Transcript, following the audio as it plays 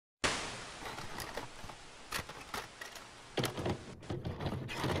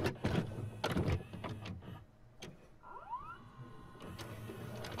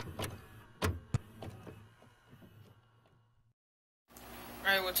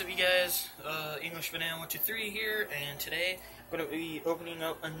Alright, what's up you guys? English Banana 123 here, and today I'm going to be opening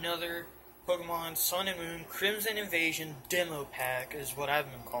up another Pokemon Sun and Moon Crimson Invasion Demo Pack, is what I've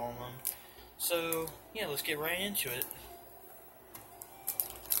been calling them. So, yeah, let's get right into it.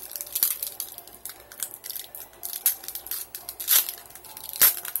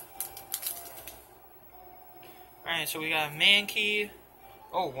 Alright, so we got a Mankey.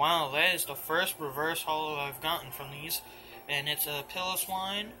 Oh wow, that is the first reverse holo I've gotten from these. And it's a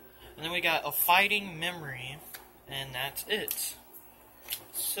Piloswine. And then we got a Fighting Memory. And that's it.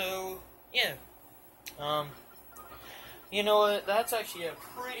 So, yeah. You know what? That's actually a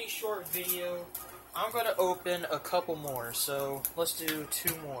pretty short video. I'm going to open a couple more. So, let's do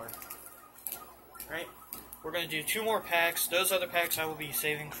 2 more. Right? We're going to do 2 more packs. Those other packs I will be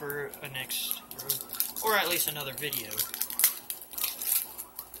saving for a next, or at least another video.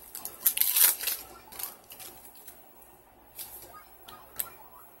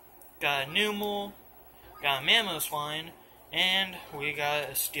 Got a Numel, got a Mamoswine, and we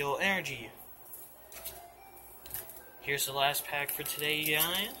got a Steel Energy. Here's the last pack for today,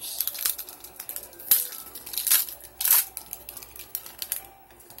 guys.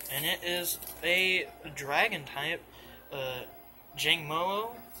 And it is a Dragon type,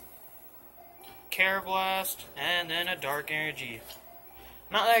 Jangmo-o, Karrablast, and then a Dark Energy.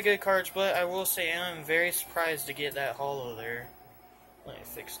 Not that good cards, but I will say I'm very surprised to get that holo there. Let me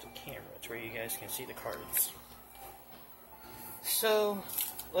fix the camera to where you guys can see the cards. So,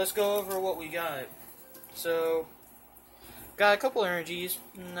 let's go over what we got. So, got a couple energies.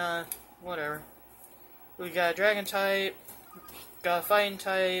 Nah, whatever. We got a Dragon type, got a Fighting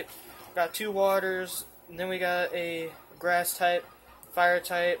type, got 2 waters, and then we got a Grass type, Fire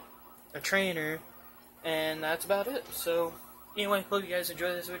type, a Trainer, and that's about it. So, anyway, hope you guys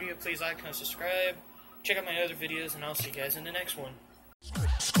enjoyed this video. Please like and subscribe. Check out my other videos, and I'll see you guys in the next one.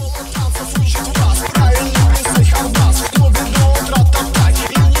 Школа танцев, учить раз, правильный мысль, хардас, кто ведет,